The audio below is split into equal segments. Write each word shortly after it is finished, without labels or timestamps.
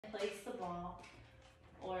place the ball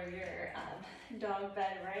or your dog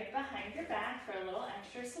bed right behind your back for a little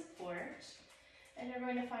extra support. And you're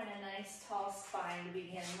going to find a nice tall spine to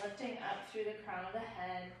begin, lifting up through the crown of the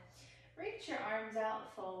head. Reach your arms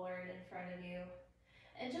out forward in front of you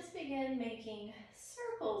and just begin making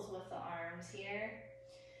circles with the arms here.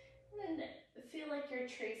 And then feel like you're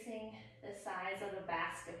tracing the size of a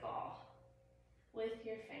basketball with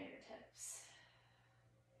your fingertips.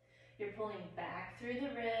 You're pulling back through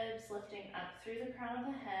the ribs, lifting up through the crown of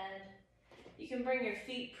the head. You can bring your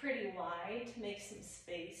feet pretty wide to make some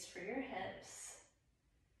space for your hips.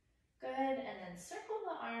 Good, and then circle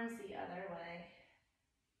the arms the other way.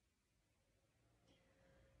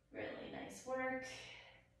 Really nice work.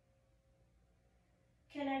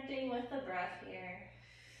 Connecting with the breath here.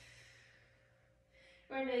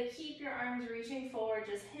 We're going to keep your arms reaching forward,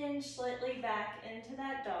 just hinge slightly back into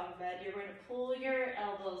that dog bed. You're going to pull your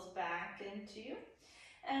elbows back into you.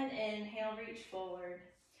 And inhale, reach forward.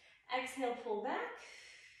 Exhale, pull back.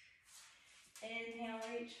 Inhale,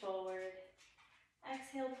 reach forward.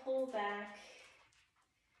 Exhale, pull back.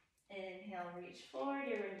 Inhale, reach forward.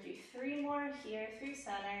 You're going to do 3 more here through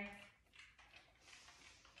center.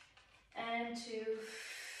 And 2.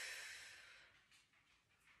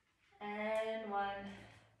 And 1.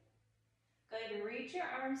 Good, reach your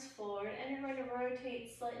arms forward and you're going to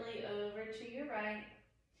rotate slightly over to your right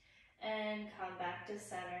and come back to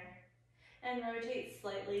center. And rotate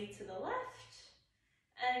slightly to the left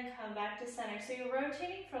and come back to center. So you're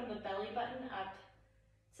rotating from the belly button up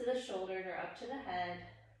to the shoulders or up to the head.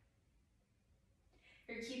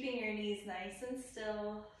 You're keeping your knees nice and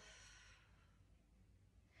still.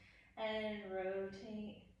 And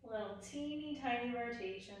rotate, little teeny tiny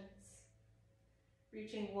rotations.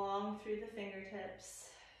 Reaching long through the fingertips.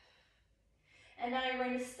 And now you're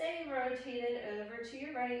going to stay rotated over to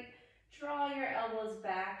your right. Draw your elbows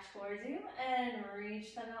back towards you and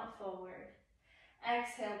reach them out forward.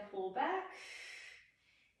 Exhale, pull back.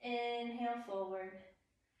 Inhale, forward.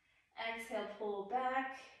 Exhale, pull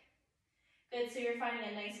back. Good, so you're finding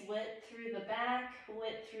a nice width through the back,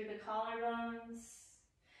 width through the collarbones,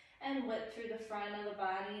 and width through the front of the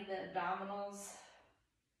body, the abdominals.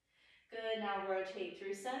 Good, now rotate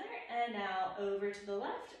through center, and now over to the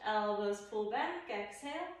left. Elbows pull back,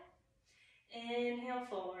 exhale. Inhale,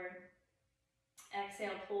 forward.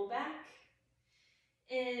 Exhale, pull back.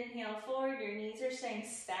 Inhale, forward. Your knees are staying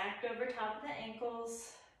stacked over top of the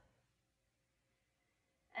ankles.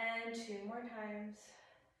 And 2 more times.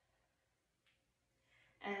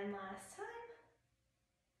 And last time.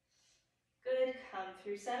 Good, come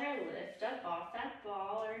through center, lift up off that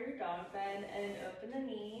ball or your dog bed and open the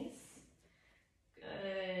knees.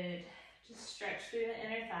 Good, just stretch through the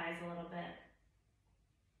inner thighs a little bit.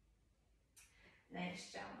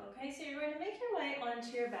 Nice job. Okay, so you're going to make your way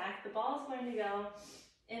onto your back. The ball is going to go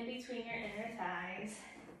in between your inner thighs.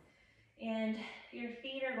 And your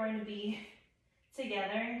feet are going to be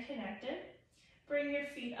together and connected. Bring your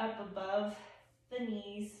feet up above the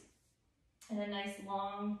knees in a nice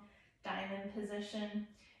long diamond position.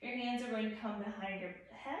 Your hands are going to come behind your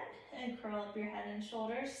head and curl up your head and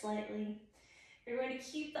shoulders slightly. You're going to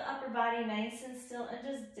keep the upper body nice and still and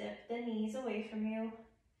just dip the knees away from you.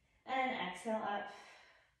 And exhale up.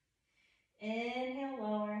 Inhale,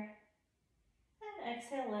 lower. And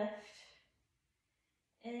exhale, lift.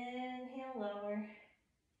 Inhale, lower.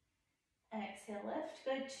 Exhale, lift.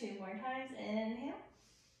 Good, 2 more times. Inhale.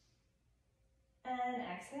 And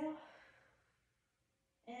exhale.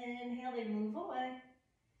 Inhale, they move away.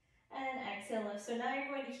 And exhale, lift. So now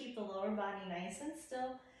you're going to keep the lower body nice and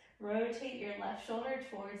still. Rotate your left shoulder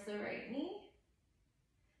towards the right knee.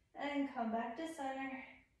 And come back to center.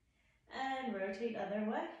 And rotate other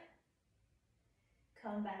way.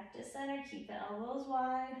 Come back to center. Keep the elbows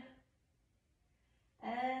wide.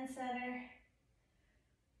 And center.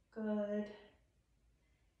 Good.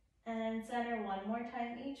 And center 1 more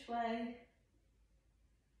time each way.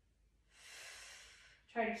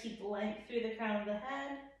 Try to keep length through the crown of the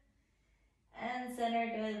head. And center,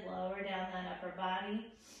 good. Lower down that upper body.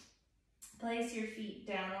 Place your feet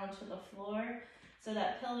down onto the floor so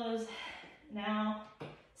that pillow's now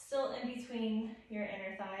still in between your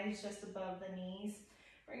inner thighs, just above the knees.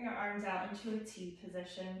 Bring your arms out into a T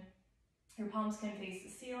position. Your palms can face the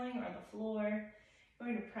ceiling or the floor. You're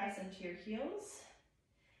going to press into your heels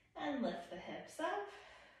and lift the hips up,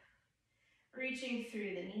 reaching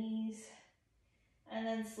through the knees, and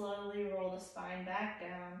then slowly roll the spine back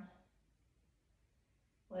down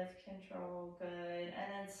with control. Good. And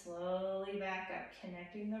then slowly back up,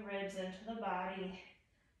 connecting the ribs into the body,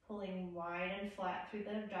 pulling wide and flat through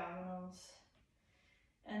the abdominals.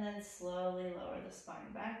 And then slowly lower the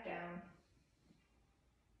spine back down.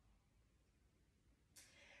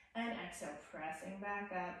 exhale, pressing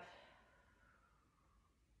back up.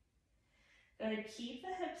 Good, keep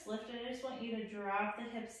the hips lifted. I just want you to drop the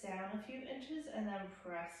hips down a few inches and then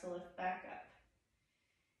press to lift back up.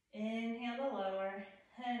 Inhale to lower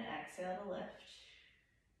and exhale to lift.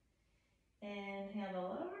 Inhale to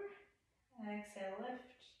lower, exhale, lift.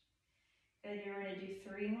 Good, you're going to do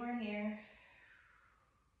 3 more here.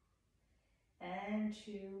 And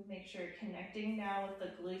 2, make sure you're connecting now with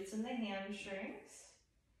the glutes and the hamstrings.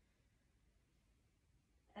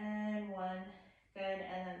 And 1, good,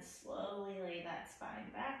 and then slowly lay that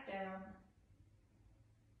spine back down.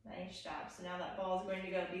 Nice job. So now that ball is going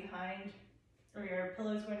to go behind, or your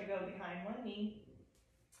pillow is going to go behind one knee.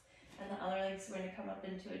 And the other leg is going to come up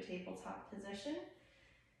into a tabletop position.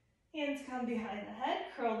 Hands come behind the head,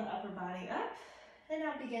 curl the upper body up, and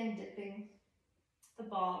now begin dipping the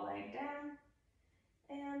ball leg down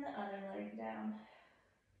and the other leg down.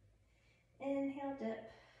 Inhale,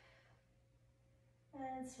 dip,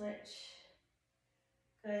 and switch.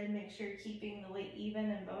 Good, make sure you're keeping the weight even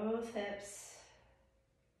in both hips.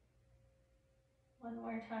 1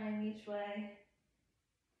 more time each way.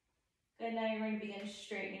 Good, now you're going to begin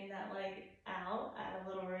straightening that leg out, add a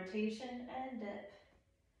little rotation, and dip,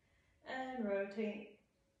 and rotate,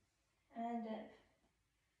 and dip.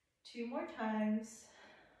 2 more times,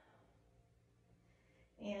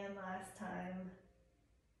 and last time.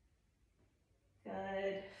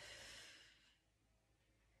 Good.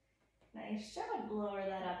 Nice job. Lower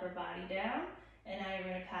that upper body down, and now you're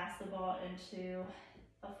going to pass the ball into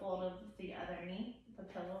a fold of the other knee, the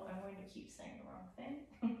pillow. I'm going to keep saying the wrong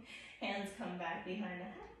thing. Hands come back behind the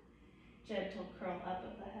head. Gentle curl up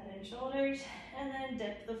of the head and shoulders, and then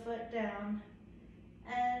dip the foot down,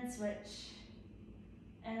 and switch,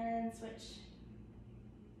 and switch.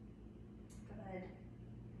 Good.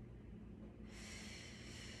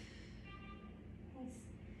 Nice.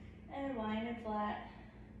 And wide and flat.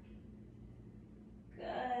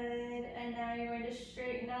 Good, and now you're going to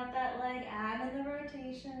straighten out that leg, add in the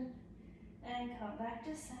rotation, and come back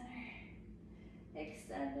to center.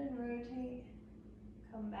 Extend and rotate,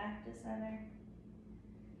 come back to center.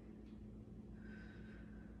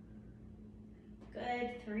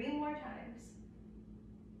 Good, 3 more times.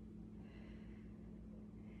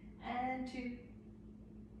 And 2.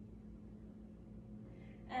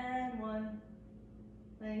 And 1.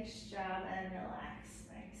 Nice job, and relax,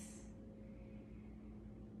 nice.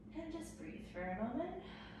 And just breathe for a moment.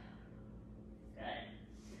 Good.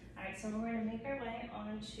 All right, so we're going to make our way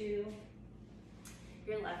onto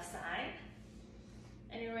your left side.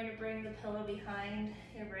 And you're going to bring the pillow behind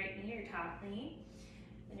your right knee, your top knee.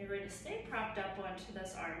 And you're going to stay propped up onto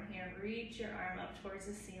this arm here. Reach your arm up towards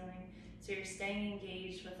the ceiling. So you're staying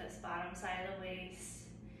engaged with this bottom side of the waist.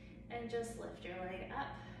 And just lift your leg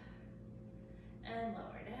up and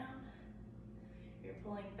lower down. You're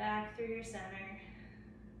pulling back through your center.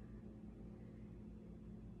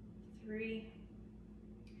 3,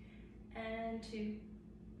 and 2,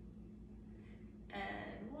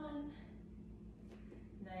 and 1.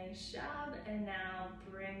 Nice job. And now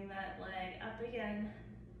bring that leg up again.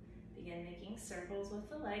 Begin making circles with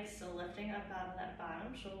the legs, so lifting up out of that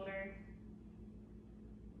bottom shoulder.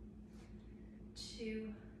 2,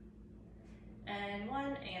 and 1,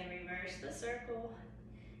 and reverse the circle.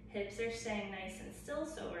 Hips are staying nice and still,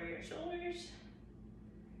 so are your shoulders.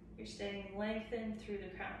 You're staying lengthened through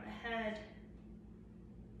the crown of the head.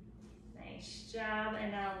 Nice job.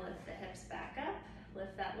 And now lift the hips back up.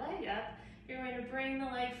 Lift that leg up. You're going to bring the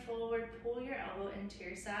leg forward, pull your elbow into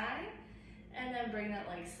your side, and then bring that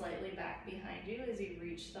leg slightly back behind you as you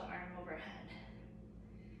reach the arm overhead.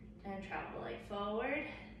 And travel the leg forward,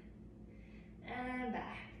 and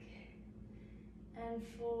back, and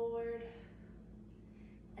forward,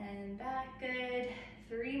 and back. Good.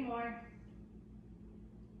 3 more.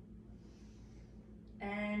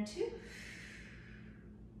 And 2.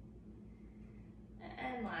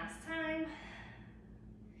 And last time.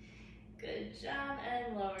 Good job.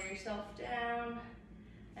 And lower yourself down.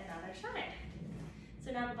 Another side.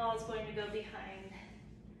 So now the ball is going to go behind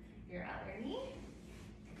your other knee.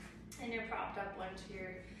 And you're propped up onto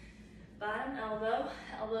your bottom elbow.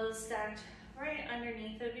 Elbows stacked right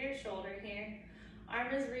underneath of your shoulder here.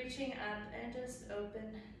 Arm is reaching up, and just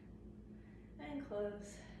open and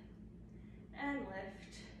close. And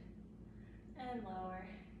lift, and lower.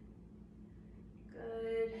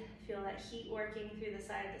 Good. Feel that heat working through the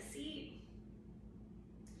side of the seat.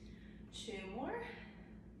 2 more.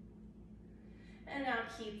 And now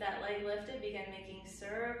keep that leg lifted. Begin making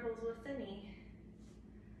circles with the knee.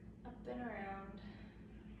 Up and around.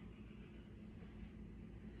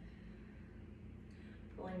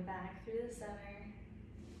 Pulling back through the center.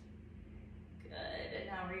 Good, and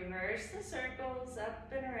now reverse the circles up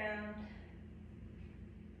and around.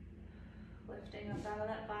 Lifting up out of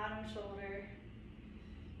that bottom shoulder.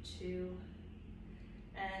 2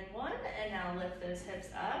 and 1, and now lift those hips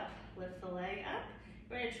up, lift the leg up.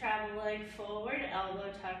 We're gonna travel leg forward,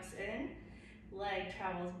 elbow tucks in, leg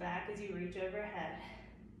travels back as you reach overhead.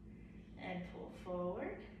 And pull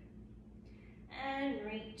forward, and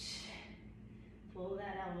reach. Pull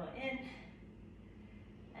that elbow in,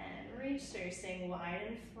 and reach, so you're staying wide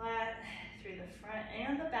and flat through the front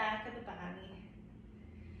and the back of the body.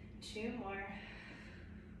 2 more.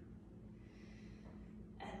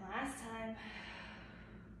 And last time.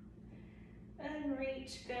 And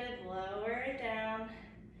reach, good, lower it down.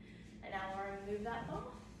 And now we're gonna move that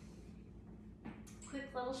ball.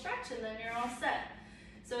 Quick little stretch and then you're all set.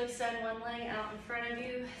 So extend one leg out in front of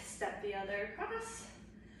you, step the other across.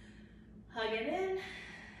 Hug it in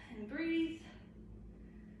and breathe.